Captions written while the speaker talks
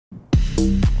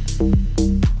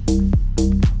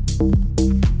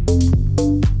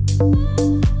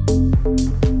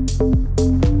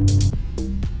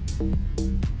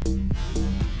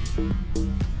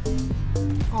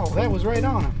Oh, that was right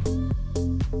on him.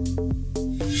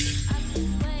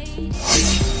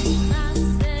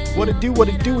 What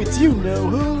it do, it's you know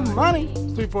who, Money,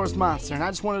 3-Force Monster, and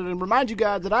I just wanted to remind you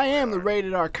guys that I am the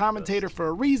Rated R commentator for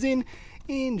a reason.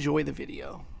 Enjoy the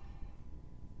video.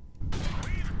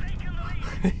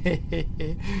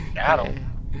 Got him.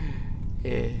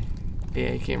 Yeah,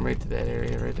 he came right to that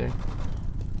area right there.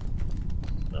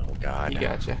 Oh god. He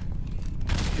gotcha.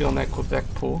 Feeling that Quebec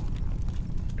pool?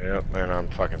 Yep, and I'm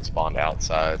fucking spawned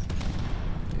outside.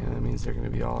 Yeah, that means they're gonna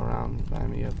be all around by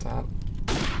me up top.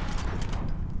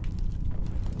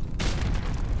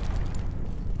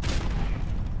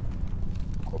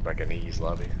 Quebecanese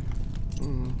lobby.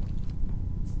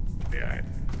 Yeah.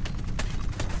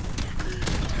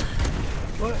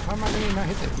 What? How am I gonna not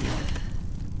hit that view?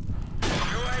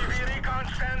 UAV recon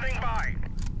standing by.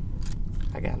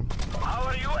 I got him.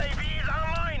 Our UAV is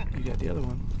online. You got the other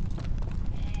one.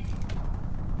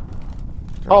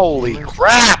 Holy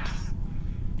crap!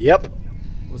 Yep.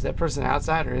 Was that person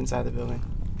outside or inside the building?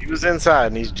 He was inside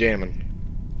and he's jamming.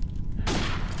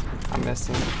 I missed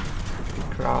him. He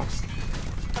crossed.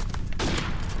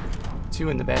 2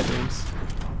 in the bathrooms.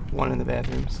 1 in the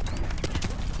bathrooms.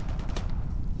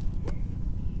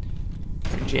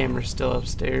 Your jammer's still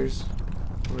upstairs.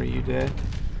 Where you dead?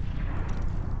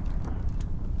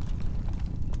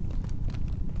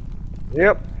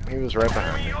 Yep. He was right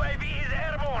behind me. UAV is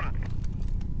airborne.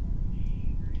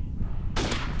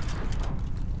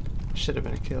 Should have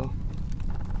been a kill.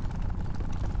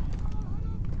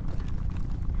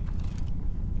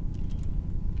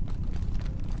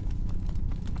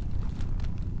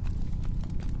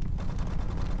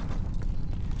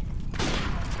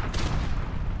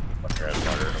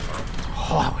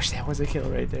 Oh, I wish that was a kill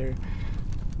right there.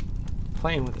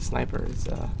 Playing with a sniper is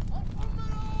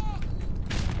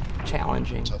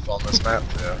challenging. Tough on this map,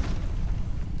 yeah.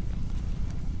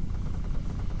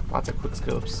 Lots of quick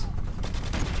scopes.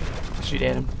 Shoot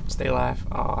at him. Stay alive.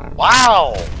 Oh,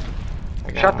 Wow!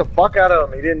 I got Shot the him. fuck out of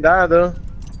him. He didn't die though.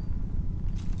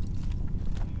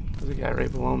 There's a guy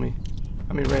right below me.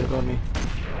 I mean, right above me.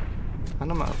 I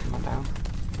know I'm up. Am I down?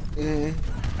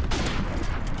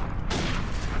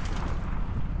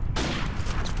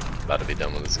 About to be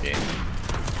done with this game.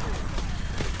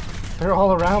 They're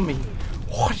all around me.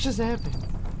 What just happened?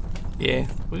 Yeah,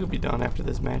 we could be done after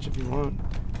this match if you want.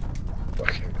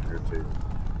 Fucking irritating.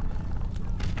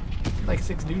 Like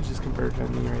 6 dudes just converged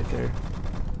on me right there.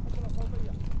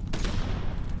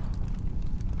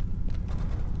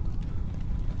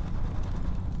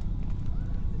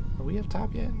 Are we up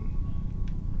top yet?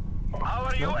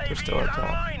 Our Nope, UAV we're still is up top.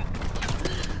 online.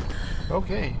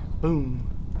 Okay, boom.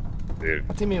 Dude.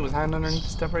 My teammate was hiding underneath the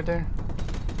stuff right there.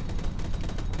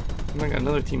 And I got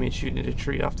another teammate shooting at a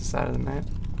tree off the side of the map.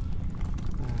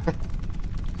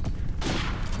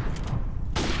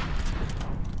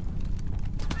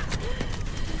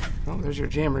 Oh, there's your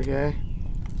jammer guy.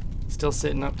 Still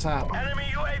sitting up top. Enemy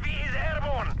UAV is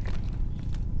airborne.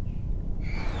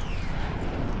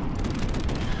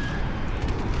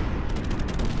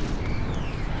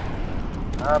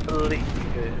 I believe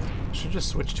it. Should just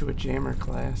switch to a jammer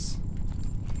class.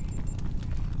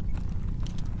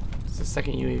 It's the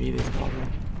second UAV they've called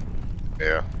in.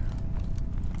 Yeah.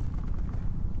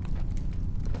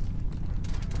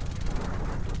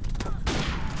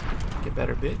 Get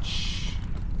better, bitch.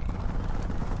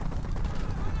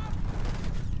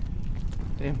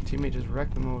 Damn, teammate just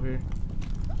wrecked him over here.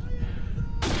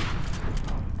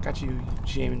 Got you,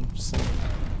 jamming son.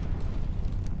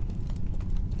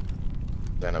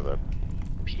 Son of a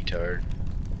petard.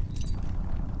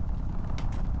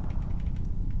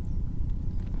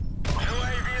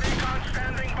 UAV recon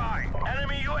standing by.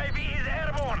 Enemy UAV is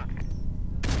airborne.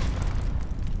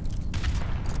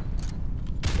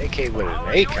 AK with an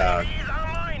Our ACOG. UAV is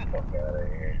online. Fuck out of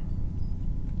here.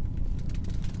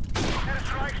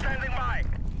 Airstrike standing by.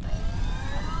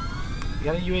 You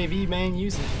got a UAV, man,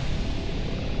 use it.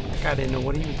 That guy didn't know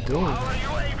what he was doing. Our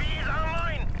UAV is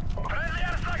online. Friendly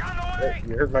airstrike on the way. Hey,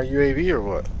 you heard my UAV or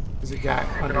what? There's a guy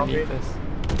Looking on underneath me. us.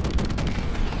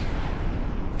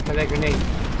 Have that grenade.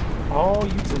 Oh,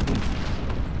 you took it.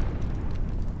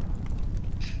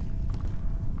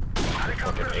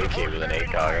 Fucking AK with an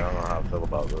ACOG. I don't know how I feel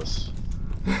about this.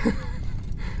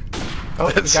 Oh,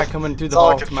 the guy coming through the all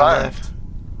I hall could to my find. left.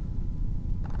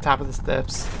 Top of the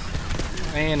steps.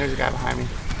 And there's a guy behind me.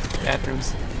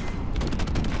 Bathrooms.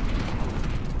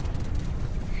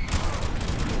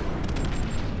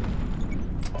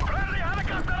 Friendly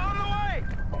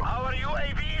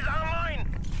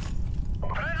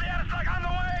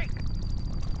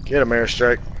Get him,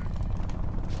 airstrike.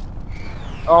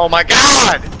 Oh my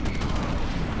god!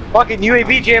 Fucking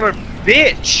UAV jammer,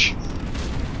 bitch!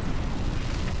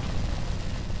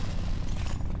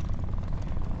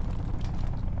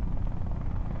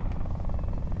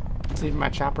 See if my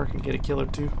chopper can get a kill or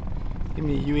two. Give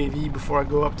me a UAV before I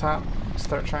go up top.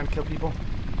 Start trying to kill people.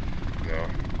 No.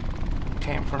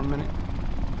 Camp for a minute.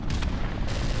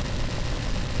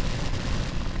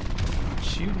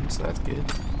 Shooting, so that's good.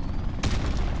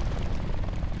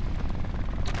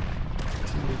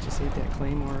 Teammate just ate that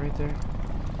claymore right there.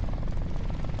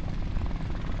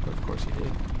 But of course he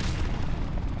did.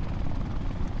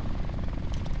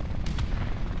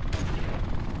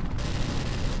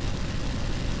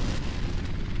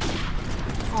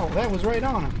 Oh, that was right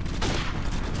on him.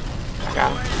 I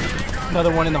got him.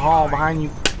 Another one in the hall behind you.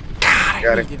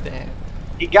 God, I needed that.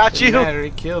 He got Didn't you. matter, he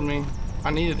killed me.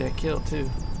 I needed that kill too.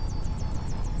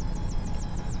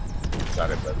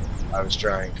 Sorry, but I was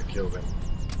trying to kill him.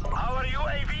 Our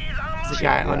UAV is online. There's a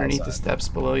guy underneath the steps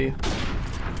below you.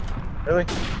 Really?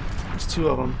 There's two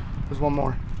of them. There's one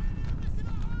more.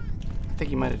 I think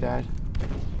he might have died.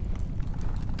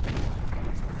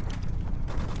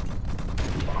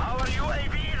 Our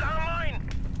UAV is online.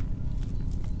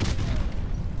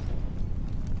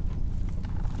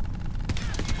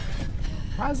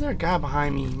 Why is there a guy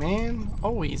behind me, man?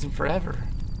 Always and forever.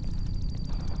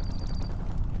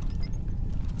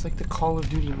 It's like the Call of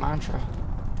Duty mantra.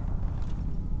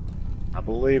 I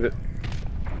believe it.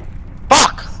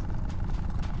 Fuck!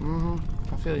 Mm-hmm.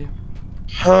 I feel you.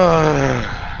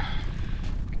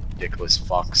 Ridiculous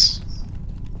fucks.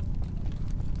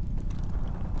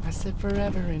 I said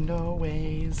forever and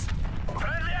always.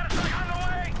 Friendly airstrike on the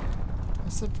way. I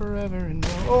said forever and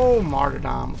always. Oh,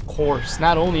 Martyrdom, of course.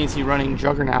 Not only is he running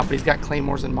Juggernaut, but he's got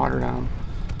Claymores and Martyrdom.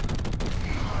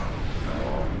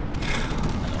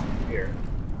 Here.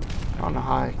 I don't know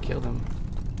how I killed him.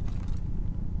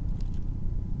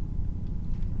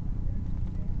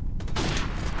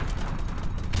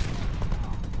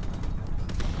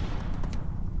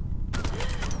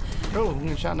 Oh, I'm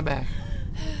getting shot in the back.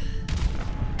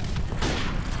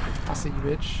 I see you,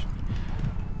 bitch.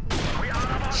 We are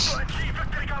about to achieve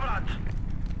victory, comrades.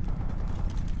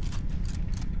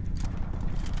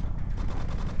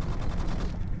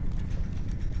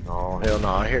 Oh, hell no.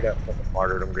 I hear that fucking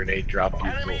martyrdom grenade drop, you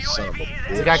little son of a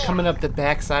There's a bitch. guy coming up the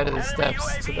back side of the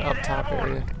steps to the up top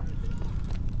area.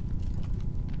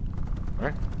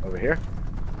 Alright, over here?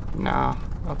 Nah,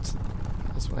 up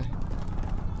this way.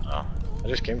 Oh. I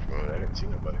just came from over there. I didn't see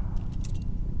nobody.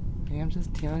 Yeah, I'm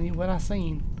just telling you what I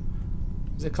seen.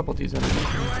 There's a couple dudes underneath me.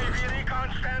 UAV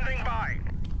recon standing by.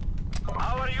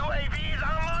 Our UAV is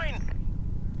online.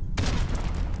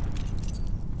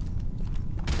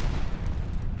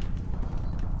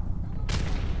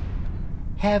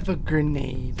 Have a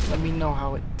grenade. Let me know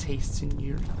how it tastes in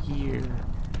your ear.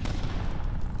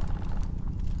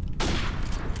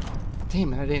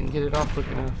 Damn it, I didn't get it off quick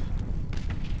enough.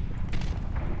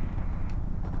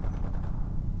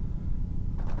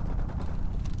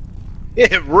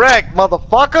 Get wrecked,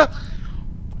 motherfucker!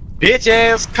 Bitch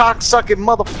ass cocksucking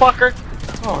motherfucker!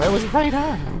 Oh, that was right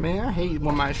on, man. I hate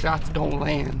when my shots don't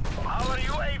land. Our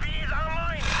UAV is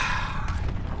online.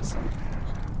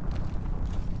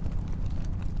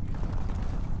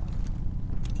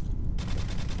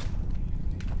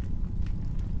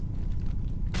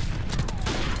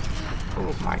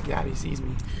 Oh my god, he sees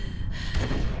me.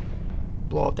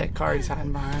 Blow up that car he's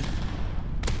hiding behind.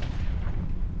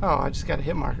 Oh, I just got a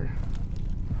hit marker.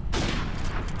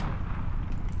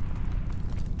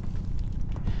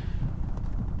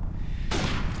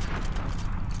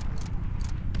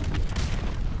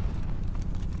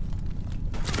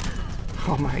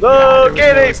 Oh my god,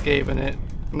 there was no escaping it.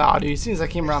 Nah, dude, as soon as I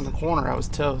came around the corner, I was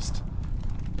toast.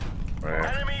 Where?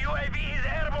 Enemy UAV is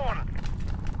airborne.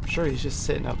 I'm sure he's just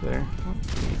sitting up there. Oh,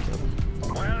 he killed him.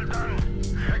 Well done.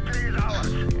 Victory is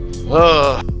ours.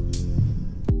 Ugh.